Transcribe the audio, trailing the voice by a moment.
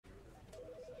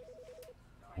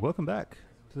Welcome back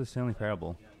to the Stanley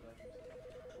Parable.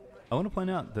 I want to point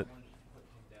out that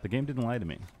the game didn't lie to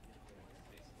me.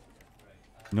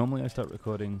 Normally I start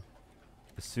recording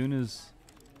as soon as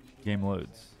the game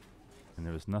loads, and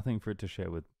there was nothing for it to share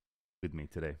with me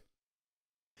today.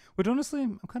 Which honestly,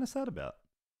 I'm kind of sad about.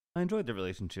 I enjoyed the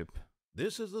relationship.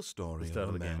 This is the story The start of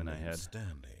of a the game man and I named had. Stanley.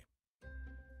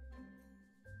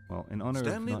 Well, in honor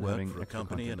Stanley of not worked having for a extra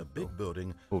company in content, a big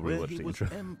building we'll where rewatch he the was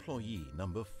intro. employee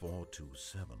number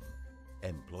 427.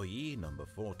 Employee number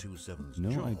 427's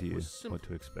No job idea was simple. what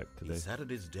to expect today. He sat at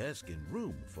his desk in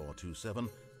room 427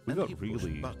 We and got he pushed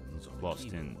really buttons on lost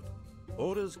a in keyboard.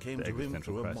 Orders came the to him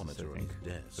existential through a crisis, monitor I on think,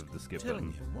 his desk, of the skip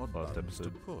telling button him what last buttons to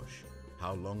episode. push,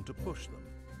 how long to push them,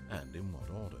 and in what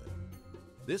order.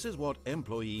 This is what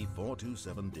Employee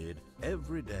 427 did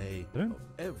every day I don't of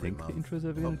every think the month intro's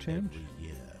ever going of to change, every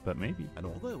year. but maybe. And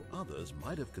although others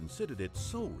might have considered it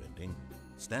soul-rending,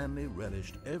 Stanley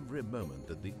relished every moment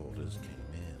that the orders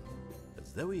came in,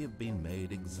 as though he had been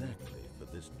made exactly for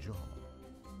this job.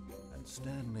 And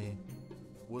Stanley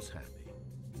was happy.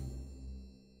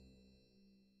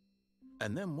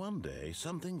 And then one day,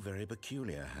 something very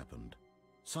peculiar happened.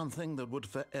 Something that would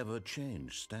forever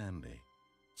change Stanley.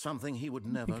 Something he would I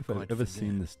never think if quite I've ever forget.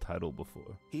 seen this title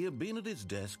before. He had been at his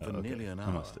desk for Oh, okay. nearly an I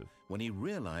hour must have. when he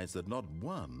realized that not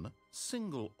one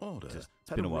single order It's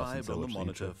had been a while since arrived I on the watched the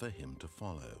monitor intro. for him to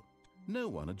follow. No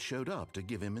one had showed up to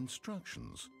give him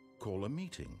instructions, call a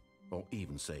meeting, or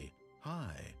even say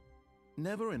hi.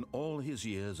 Never in all his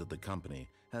years at the company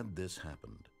had this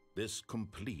happened, this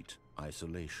complete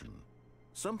isolation.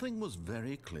 Something was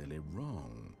very clearly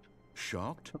wrong.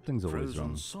 Shocked, Something's always frozen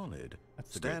wrong. solid,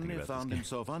 That's the great thing Stanley about this found game.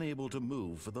 himself unable to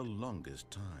move for the longest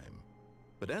time.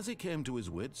 But as he came to his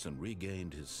wits and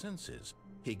regained his senses,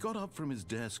 he got up from his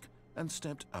desk and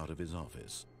stepped out of his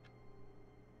office.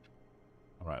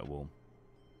 Alright, well,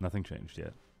 nothing changed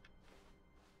yet.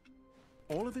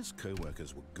 All of his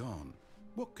co-workers were gone.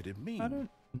 What could it mean? I don't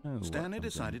know. what Stanley I'm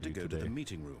decided to do go to today. the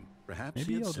meeting room. Perhaps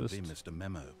Maybe he had I'll simply just- missed a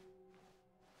memo.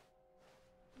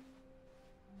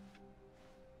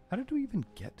 How did we even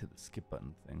get to the skip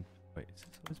button thing? Wait, has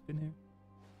this always been here?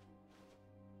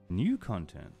 New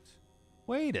content.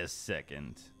 Wait a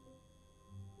second.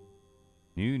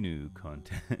 New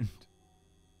content.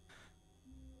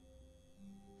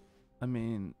 I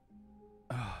mean,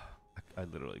 I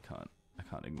literally can't. I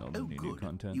can't ignore the Oh, new good.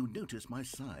 content. You noticed my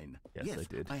sign. Yes, I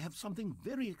did. I have something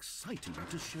very exciting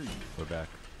to show you. We're back.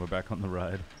 We're back on the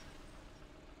ride.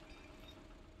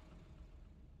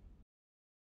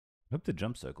 I hope the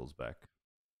jump circle's back.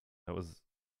 That was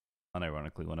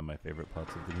unironically one of my favorite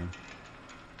parts of the game.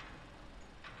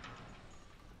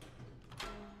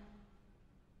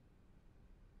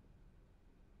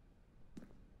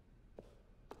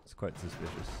 It's quite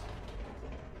suspicious.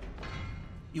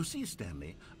 You see,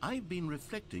 Stanley, I've been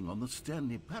reflecting on the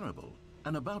Stanley Parable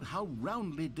and about how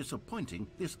roundly disappointing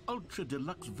this ultra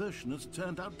deluxe version has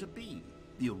turned out to be.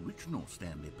 The original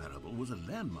Stanley Parable was a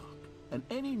landmark, and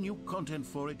any new content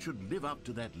for it should live up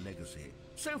to that legacy.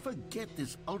 So forget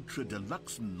this ultra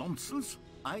deluxe nonsense.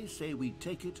 I say we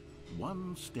take it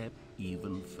one step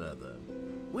even further.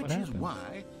 Which is happened?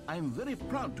 why I'm very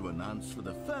proud to announce for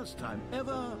the first time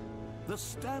ever, the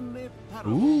Stanley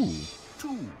Parable Ooh!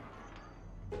 2.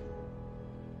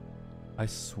 I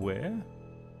swear,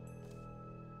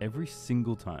 every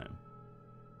single time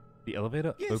the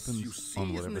elevator Yes, opens you see, on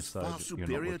isn't whatever this side far you're not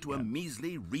superior to a looking at.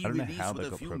 measly don't know re-release how with that a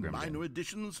got few programmed minor in,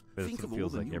 additions? but Think it of all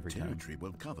feels the like new every time. territory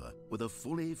we'll cover with a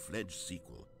fully fledged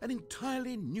sequel. An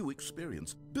entirely new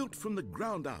experience, built from the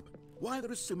ground up. Why,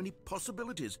 there are so many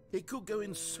possibilities. It could go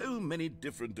in so many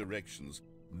different directions.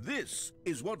 This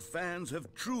is what fans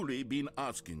have truly been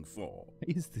asking for.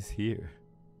 Why is this here?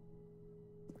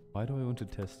 Why do I want to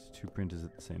test two printers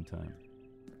at the same time?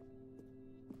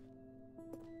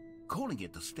 Calling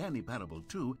it the Stanley Parable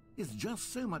 2 is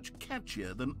just so much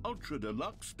catchier than Ultra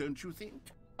Deluxe, don't you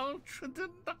think? Ultra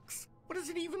Deluxe? What does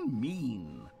it even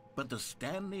mean? But the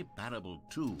Stanley Parable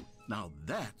 2, now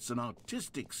that's an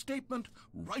artistic statement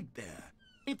right there.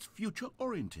 It's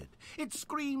future-oriented. It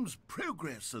screams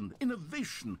progress and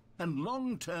innovation and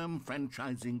long-term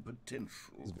franchising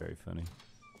potential. It's very funny.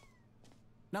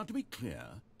 Now, to be clear,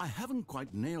 I haven't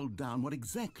quite nailed down what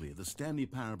exactly the Stanley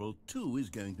Parable 2 is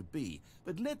going to be,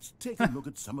 but let's take a look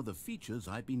at some of the features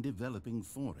I've been developing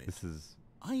for it. This is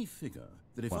I figure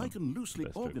that if one I of can the loosely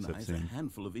best jokes I've organize a seen.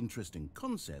 handful of interesting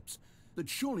concepts, that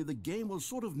surely the game will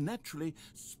sort of naturally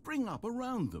spring up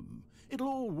around them. It'll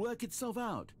all work itself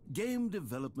out. Game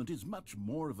development is much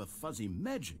more of a fuzzy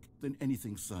magic than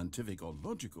anything scientific or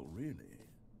logical, really.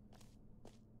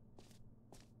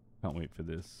 Can't wait for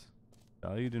this.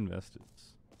 Valued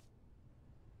investors.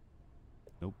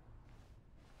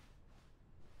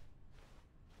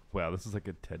 Wow, this is like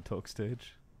a TED Talk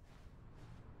stage.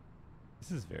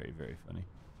 This is very, very funny.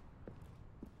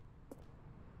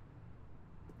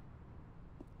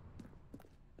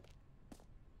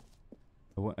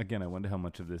 Again, I wonder how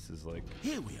much of this is like...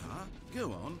 Here we are.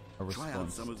 Go on. A Try out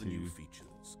response some of the to- new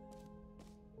features.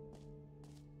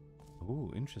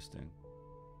 Ooh, interesting.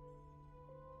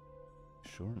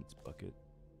 Insurance bucket.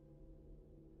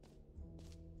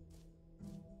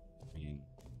 I mean...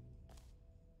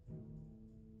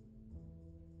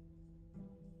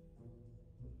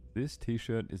 This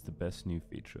t-shirt is the best new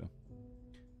feature.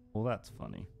 Well, that's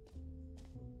funny.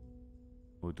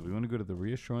 Oh, do we want to go to the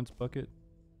reassurance bucket?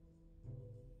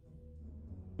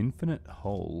 Infinite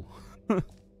hole. I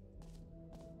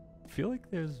feel like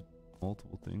there's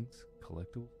multiple things.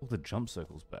 Collectible. Oh, the jump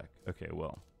circle's back. Okay,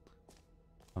 well.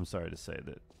 I'm sorry to say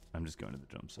that I'm just going to the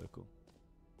jump circle.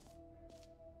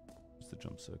 What's the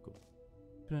jump circle?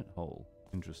 Infinite hole.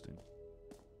 Interesting.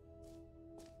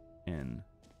 N.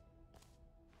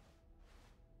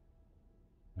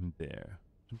 I'm there.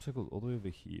 Jump circle all the way over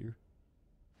here.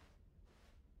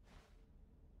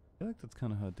 I feel like that's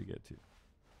kind of hard to get to.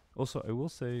 Also, I will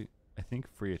say, I think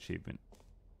free achievement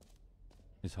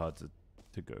is hard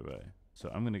to go by. So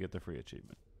I'm going to get the free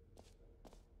achievement.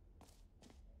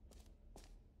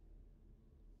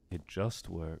 It just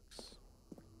works.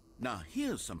 Now,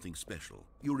 here's something special.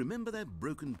 You remember that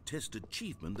broken test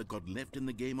achievement that got left in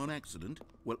the game on accident?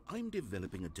 Well, I'm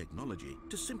developing a technology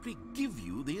to simply give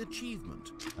you the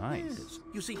achievement. Nice. Yes.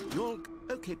 You see, you're...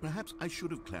 Okay, perhaps I should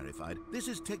have clarified. This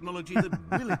is technology that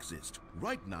will exist.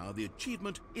 Right now, the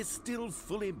achievement is still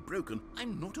fully broken.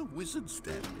 I'm not a wizard,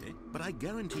 Stanley, but I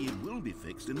guarantee it will be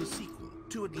fixed in the sequel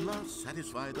to at last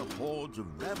satisfy the hordes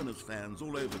of ravenous fans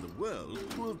all over the world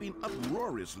who have been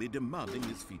uproariously demanding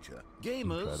this feature.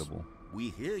 Gamers, Incredible. we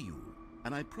hear you,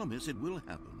 and I promise it will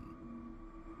happen.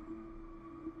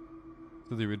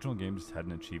 So the original game just had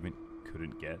an achievement you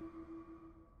couldn't get.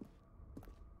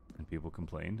 And people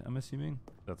complained, I'm assuming?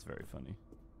 That's very funny.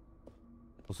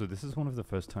 Also, this is one of the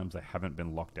first times I haven't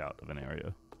been locked out of an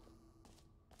area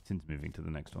since moving to the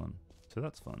next one. So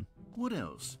that's fun. What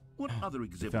else? What other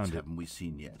exhibits found it. haven't we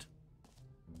seen yet?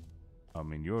 I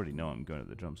mean, you already know I'm going to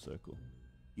the jump circle.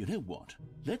 You know what?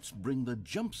 Let's bring the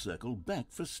jump circle back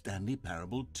for Stanley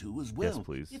Parable 2 as well. Yes,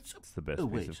 please. It's the best oh,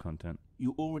 piece wait. of content.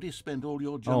 You already spent all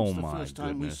your jumps Oh the my first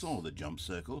time we goodness. saw the jump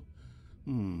circle.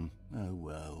 Oh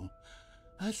well.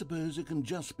 I suppose it can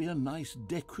just be a nice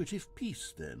decorative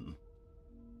piece then.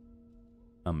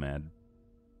 I'm mad.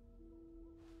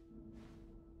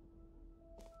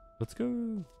 Let's go.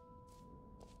 Do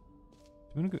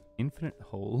you want to go infinite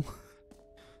hole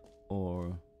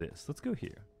or this? Let's go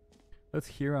here. Let's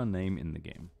hear our name in the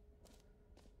game.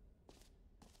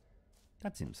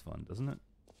 That seems fun, doesn't it?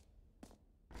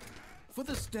 For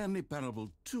the Stanley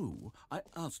Parable 2, I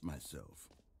asked myself,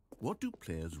 what do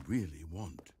players really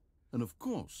want? And of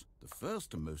course, the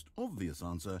first and most obvious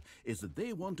answer is that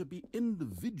they want to be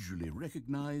individually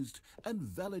recognized and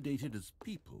validated as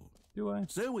people. Do I?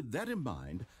 So with that in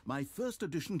mind, my first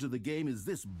addition to the game is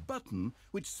this button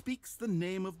which speaks the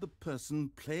name of the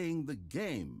person playing the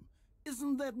game.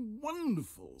 Isn't that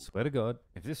wonderful? Swear to God,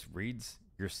 if this reads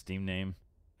your Steam name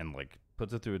and like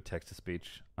puts it through a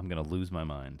text-to-speech, I'm gonna lose my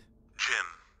mind. Jim.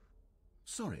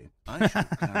 Sorry, I should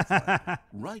clarify.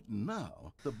 Right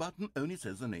now, the button only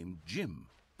says the name Jim.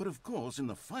 But of course, in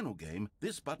the final game,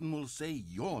 this button will say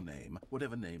your name,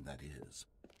 whatever name that is.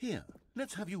 Here,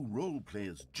 let's have you role-play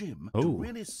as Jim to Oh.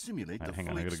 really simulate the Hang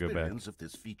on, full I gotta go back. experience of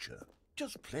this feature.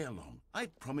 Just play along. I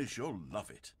promise you'll love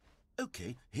it.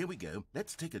 Okay, here we go.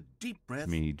 Let's take a deep breath.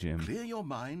 Me, Jim. Clear your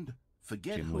mind,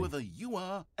 forget Jim Lee. whoever you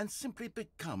are, and simply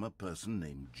become a person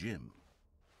named Jim.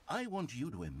 I want you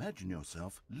to imagine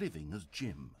yourself living as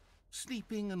Jim,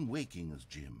 sleeping and waking as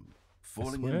Jim,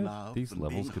 falling swear in love these and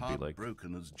levels being could be, like,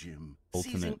 heartbroken as Jim,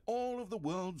 alternate seizing all of the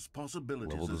world's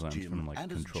possibilities level as designs Jim, from, like,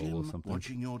 and as Control or Jim, something.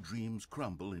 watching your dreams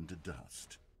crumble into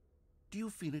dust. Do you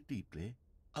feel it deeply?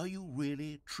 Are you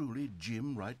really, truly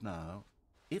Jim right now?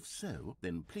 If so,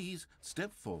 then please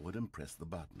step forward and press the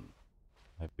button.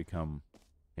 I've become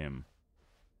him.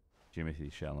 Jimothy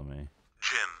Chalamet.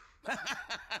 Jim.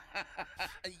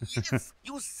 Yes,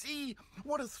 you see?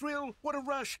 What a thrill, what a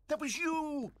rush. That was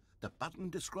you. The button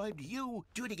described you.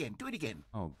 Do it again, do it again.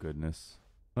 Oh, goodness.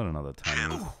 Not another time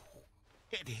loop. Ooh,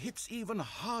 it hits even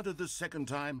harder the second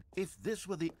time. If this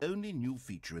were the only new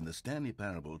feature in the Stanley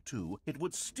Parable 2, it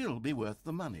would still be worth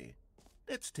the money.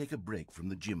 Let's take a break from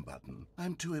the Jim button.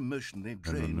 I'm too emotionally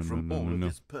drained from all of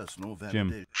this personal Jim.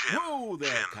 validation. Whoa there,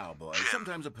 Jim. cowboy. Jim.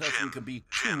 Sometimes a person Jim. can be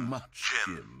Jim. too much,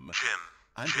 Jim. Jim. Jim.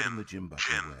 I'm putting the gym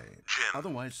button away.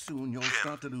 Otherwise, soon you'll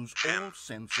start to lose all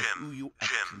sense of who you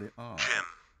actually are.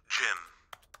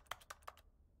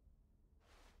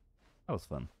 That was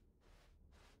fun.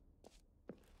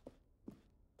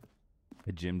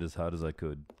 I gymmed as hard as I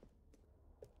could.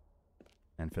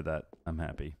 And for that, I'm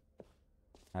happy.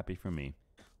 Happy for me.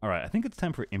 Alright, I think it's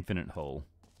time for Infinite Hole.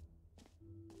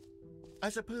 I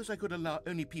suppose I could allow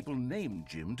only people named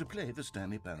Jim to play the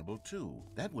Stanley Parable too.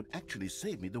 That would actually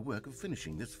save me the work of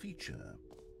finishing this feature.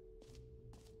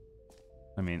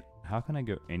 I mean, how can I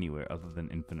go anywhere other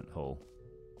than Infinite Hole?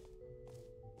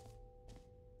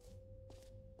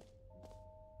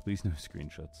 Please no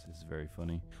screenshots. This is very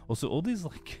funny. Also, all these,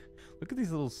 like, look at these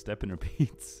little step and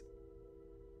repeats.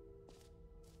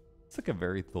 It's like a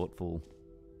very thoughtful...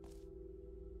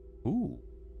 Ooh.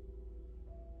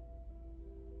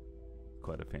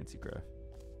 Quite a fancy graph.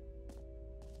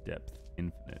 Depth,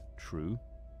 infinite, true.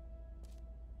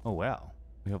 Oh wow.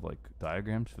 We have like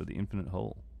diagrams for the infinite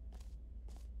hole.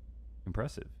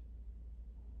 Impressive.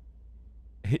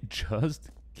 It just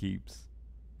keeps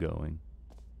going.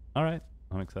 Alright,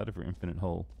 I'm excited for infinite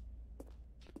hole.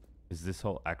 Is this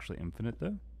hole actually infinite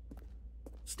though?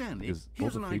 Stanley,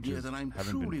 here's an idea that I'm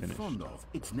truly fond of.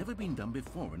 It's never been done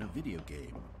before in a video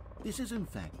game. This is in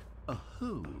fact a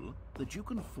hole that you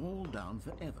can fall down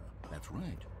forever. That's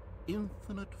right.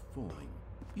 Infinite falling.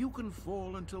 You can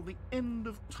fall until the end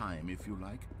of time if you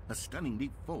like. A stunning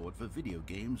leap forward for video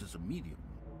games as a medium.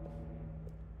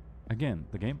 Again,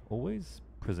 the game always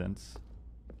presents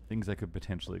things I could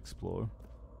potentially explore.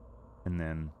 And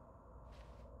then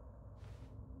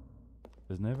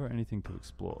there's never anything to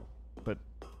explore. But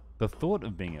the thought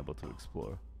of being able to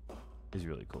explore is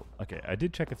really cool. Okay, I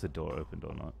did check if the door opened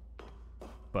or not.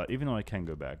 But even though I can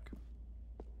go back,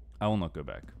 I will not go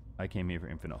back. I came here for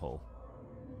Infinite Hole.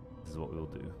 This is what we will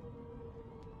do.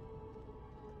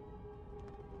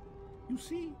 You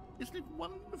see, isn't it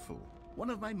wonderful? One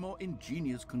of my more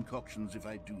ingenious concoctions, if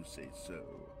I do say so.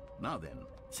 Now then,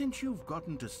 since you've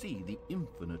gotten to see the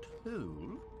infinite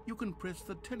hole, you can press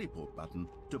the teleport button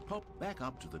to pop back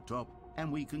up to the top,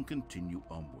 and we can continue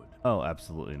onward. Oh,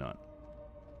 absolutely not.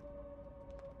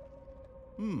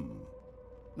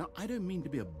 Now, I don't mean to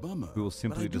be a bummer, We will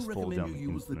simply but I just do fall recommend down you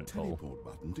the use the infinite hole. teleport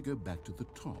button to go back to the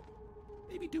top.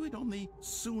 Maybe do it on the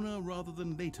sooner rather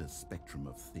than later spectrum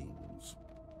of things.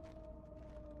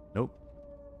 Nope.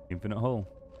 Infinite Hole.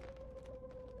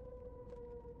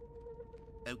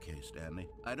 Okay, Stanley,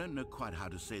 I don't know quite how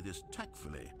to say this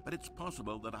tactfully, but it's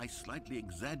possible that I slightly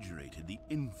exaggerated the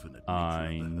infinite nature I of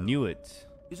the hole. knew it.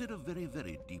 Is it a very,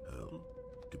 very deep hole?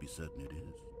 To be certain it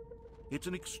is. It's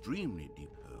an extremely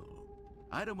deep hole.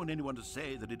 I don't want anyone to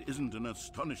say that it isn't an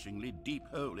astonishingly deep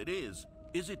hole. It is.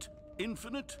 Is it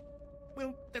infinite?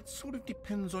 Well, that sort of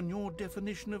depends on your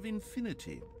definition of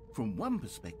infinity. From one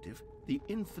perspective, the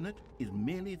infinite is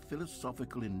merely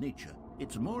philosophical in nature.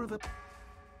 It's more of a...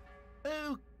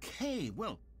 Okay,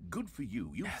 well, good for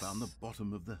you. You found the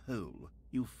bottom of the hole.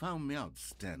 You found me out,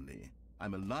 Stanley.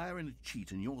 I'm a liar and a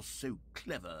cheat, and you're so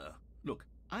clever. Look,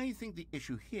 I think the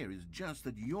issue here is just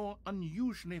that you're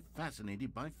unusually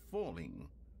fascinated by falling.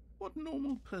 What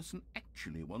normal person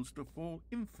actually wants to fall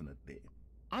infinitely?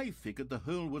 I figured the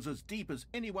hole was as deep as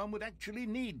anyone would actually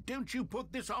need. Don't you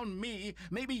put this on me.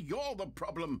 Maybe you're the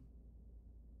problem.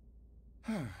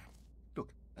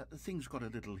 Look, things got a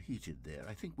little heated there.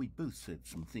 I think we both said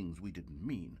some things we didn't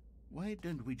mean. Why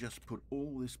don't we just put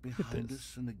all this behind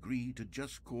us and agree to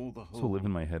just call the hole This will live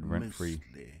in my head rent-free.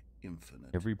 mostly infinite?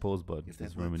 Every pause button If that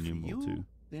is Roman works for numeral you, 2.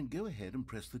 then go ahead and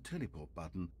press the teleport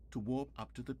button to warp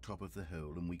up to the top of the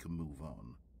hole and we can move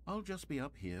on. I'll just be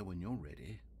up here when you're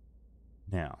ready.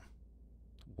 Now,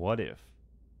 what if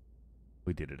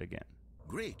we did it again?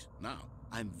 Great. Now,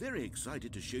 I'm very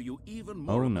excited to show you even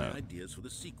more of my no. ideas for the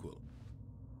sequel.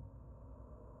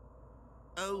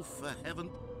 Oh, for heaven...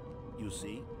 You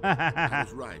see? I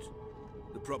was right.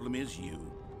 The problem is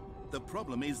you. The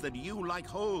problem is that you like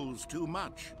holes too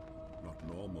much. Not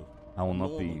normal. I will A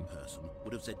not be... normal person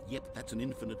would have said, yep, that's an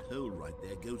infinite hole right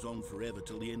there. Goes on forever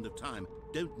till the end of time.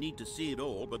 Don't need to see it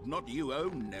all, but not you. Oh,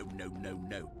 no, no, no,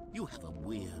 no. You have a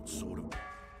weird sort of...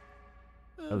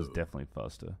 That was definitely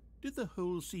faster. Did the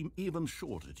hole seem even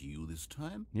shorter to you this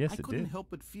time? Yes, I it couldn't did. help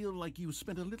but feel like you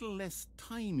spent a little less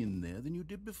time in there than you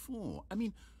did before. I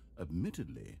mean,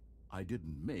 admittedly, I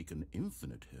didn't make an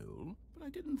infinite hole, but I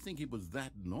didn't think it was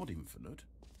that not infinite.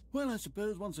 Well, I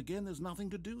suppose once again there's nothing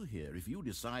to do here. If you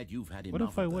decide you've had What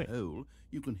enough if I of the wait? hole,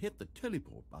 you can hit the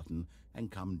teleport button and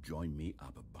come join me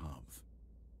up above.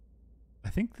 I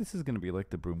think this is going to be like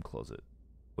the broom closet,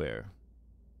 where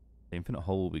the infinite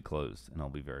hole will be closed and I'll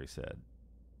be very sad.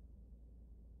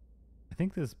 I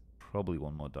think there's probably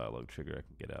one more dialogue trigger I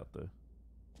can get out though.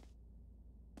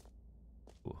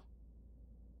 Ooh.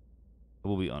 I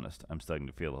will be honest, I'm starting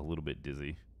to feel a little bit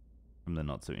dizzy from the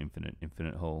not so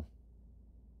infinite hole.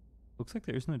 Looks like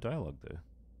there is no dialogue though.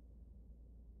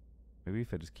 Maybe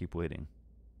if I just keep waiting.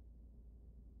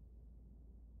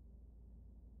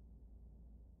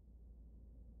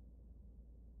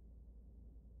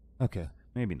 Okay,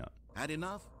 maybe not. Had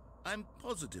enough? I'm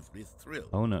positively thrilled.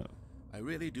 Oh no. I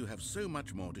really do have so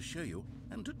much more to show you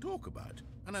and to talk about,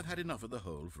 and I've had enough of the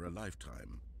hole for a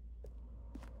lifetime.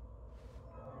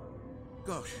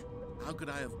 Gosh, how could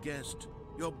I have guessed?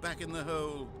 You're back in the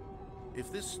hole.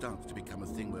 If this starts to become a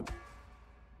thing where...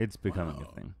 It's becoming Wow.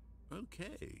 a thing.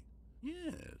 Okay,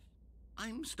 yes.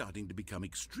 I'm starting to become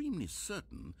extremely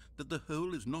certain that the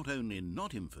hole is not only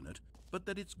not infinite, but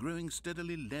that it's growing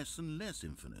steadily less and less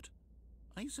infinite.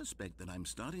 I suspect that I'm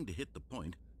starting to hit the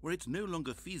point where it's no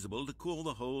longer feasible to call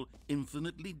the hole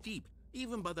infinitely deep,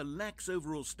 even by the lax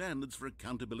overall standards for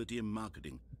accountability in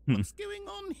marketing. What's going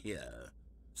on here?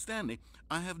 Stanley,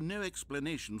 I have no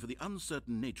explanation for the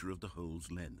uncertain nature of the hole's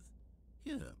length.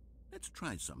 Here, let's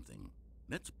try something.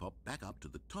 Let's pop back up to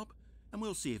the top, and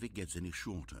we'll see if it gets any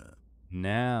shorter.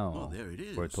 Now Oh, there it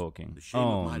is. we're talking. The shame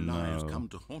Oh of my lies no. come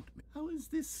to haunt me. How is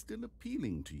this still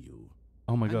appealing to you?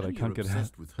 Oh my god, know I can't you're get out.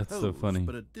 obsessed with That's so holes, funny.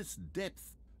 But at this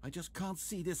depth, I just can't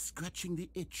see this scratching the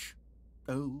itch.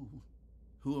 Oh,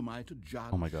 who am I to judge?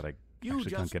 Oh my god, I You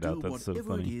actually can't just get do out. That's so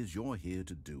whatever it funny. is you're here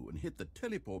to do and hit the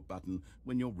teleport button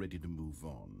when you're ready to move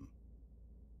on.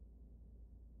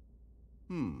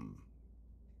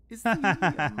 Is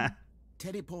the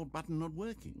teleport button not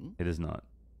working? It is not.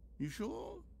 You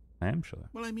sure? I am sure.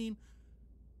 Well, I mean,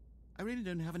 I really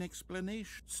don't have an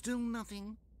explanation. Still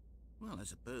nothing? Well, I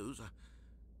suppose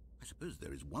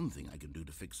there is one thing I can do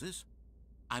to fix this.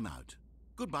 I'm out.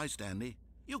 Goodbye, Stanley.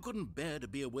 You couldn't bear to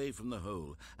be away from the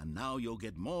hole, and now you'll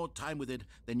get more time with it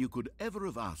than you could ever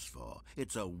have asked for.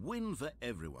 It's a win for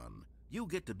everyone. You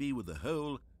get to be with the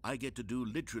hole, I get to do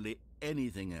literally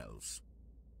anything else.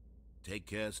 Take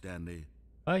care, Stanley.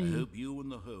 Bye. I hope you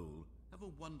and the hole have a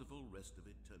wonderful rest of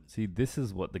eternity. See, this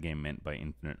is what the game meant by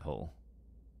infinite hole.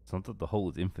 It's not that the hole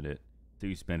is infinite, so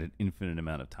you spend an infinite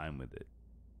amount of time with it.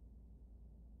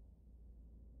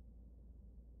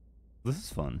 This is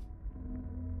fun.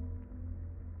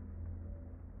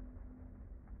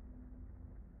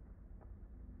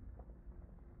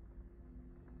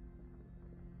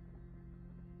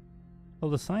 Oh,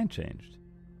 the sign changed.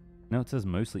 Now it says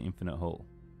mostly infinite hole.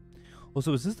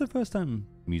 Also, is this the first time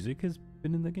music has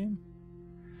been in the game?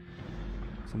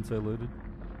 Since I loaded?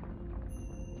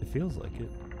 It feels like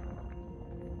it.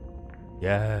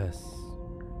 Yes.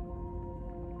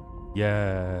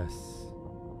 Yes.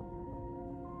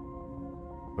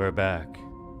 We're back.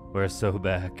 We're so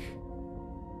back.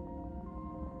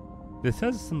 This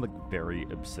has some like very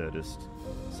absurdist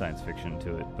science fiction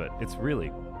to it, but it's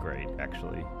really great,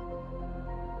 actually.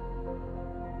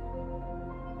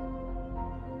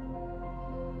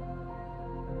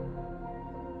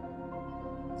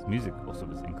 This music also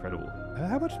was incredible.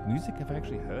 How much music have I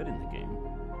actually heard in the game?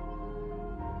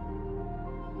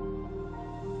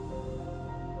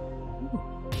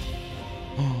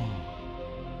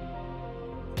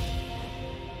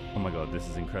 Oh my god, this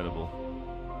is incredible.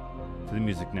 To the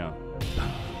music now.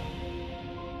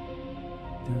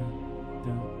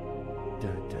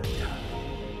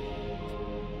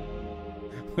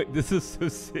 Wait, this is so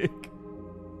sick.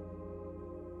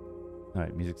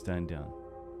 Alright, music's dying down.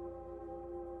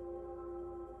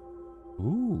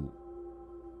 Ooh.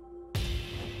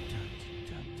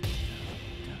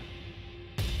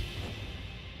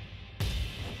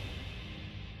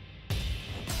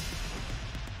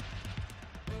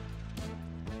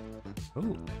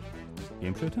 Oh,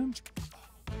 game show time?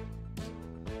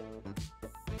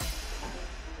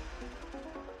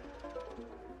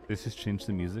 This has changed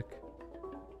the music.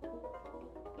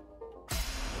 I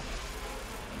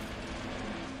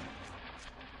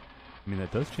mean,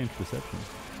 that does change perception.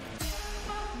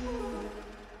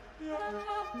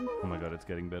 Oh my god, it's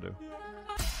getting better.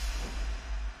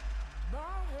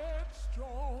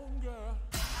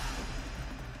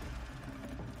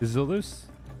 This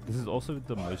is also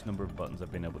the most number of buttons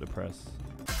I've been able to press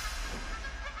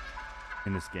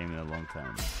in this game in a long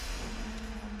time.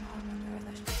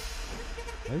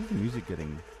 Why is the music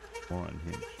getting more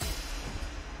unhinged?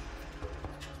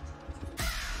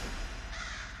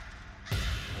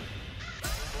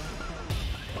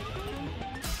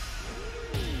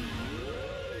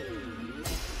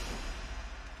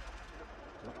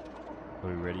 Are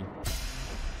we ready?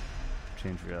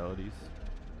 Change realities.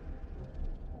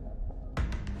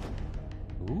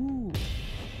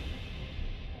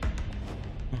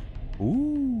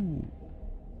 Ooh.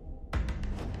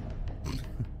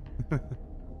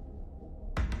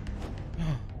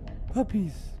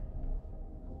 Puppies.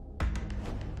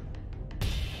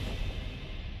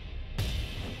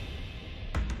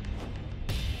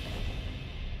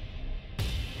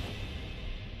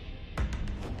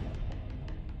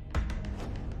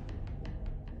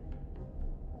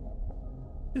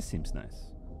 This seems nice.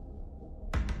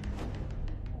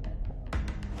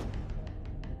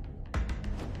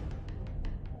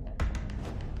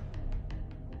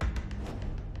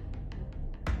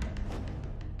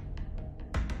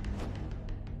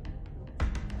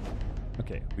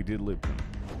 Okay, we did loop them.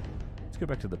 Let's go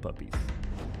back to the puppies.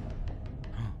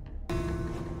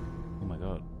 Oh my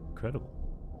god, incredible.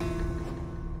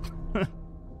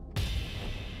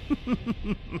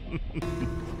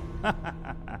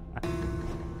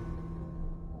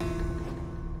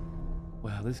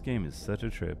 Wow, this game is such a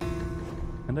trip.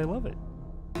 And I love it.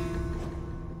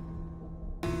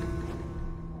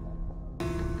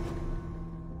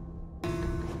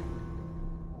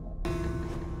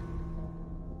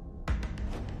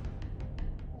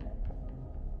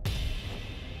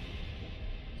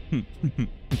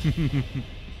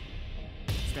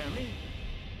 Stanley?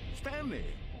 Stanley?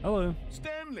 Hello.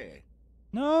 Stanley!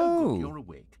 No! Oh, good, you're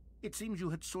awake. It seems you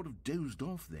had sort of dozed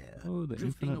off there. Oh, the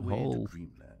drifting infinite away hole. to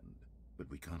dreamland. But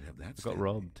we can't have that, I got Stanley,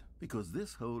 robbed. because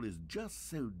this hole is just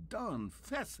so darn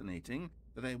fascinating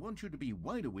that I want you to be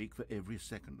wide awake for every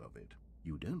second of it.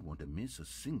 You don't want to miss a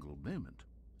single moment.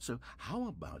 So how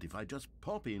about if I just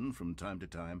pop in from time to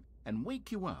time and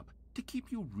wake you up to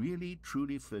keep you really,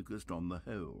 truly focused on the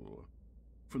hole?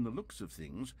 From the looks of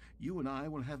things, you and I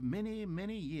will have many,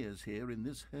 many years here in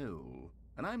this hole,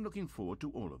 and I'm looking forward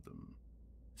to all of them.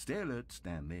 Stay alert,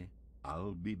 Stanley.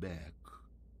 I'll be back.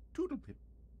 Toodle-pip.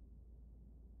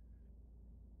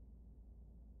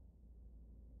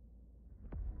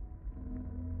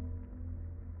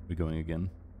 We going again?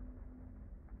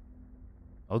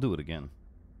 I'll do it again.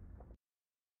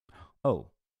 Oh,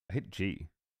 I hit G.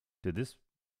 Did this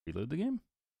reload the game?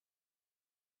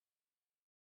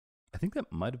 I think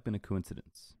that might have been a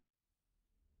coincidence.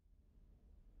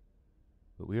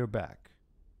 But we are back.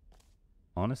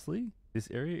 Honestly, this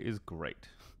area is great.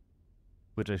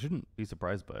 Which I shouldn't be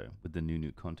surprised by with the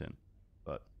new content.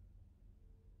 But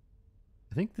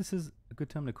I think this is a good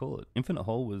time to call it. Infinite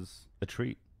Hole was a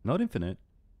treat. Not infinite,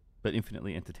 but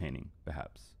infinitely entertaining,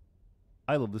 perhaps.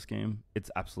 I love this game.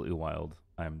 It's absolutely wild.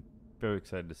 I'm very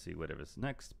excited to see whatever's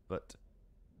next, but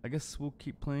I guess we'll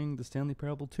keep playing the Stanley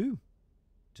Parable 2.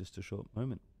 Just a short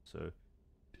moment. So,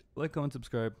 like, comment,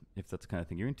 subscribe if that's the kind of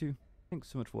thing you're into. Thanks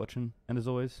so much for watching, and as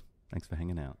always, thanks for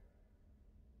hanging out.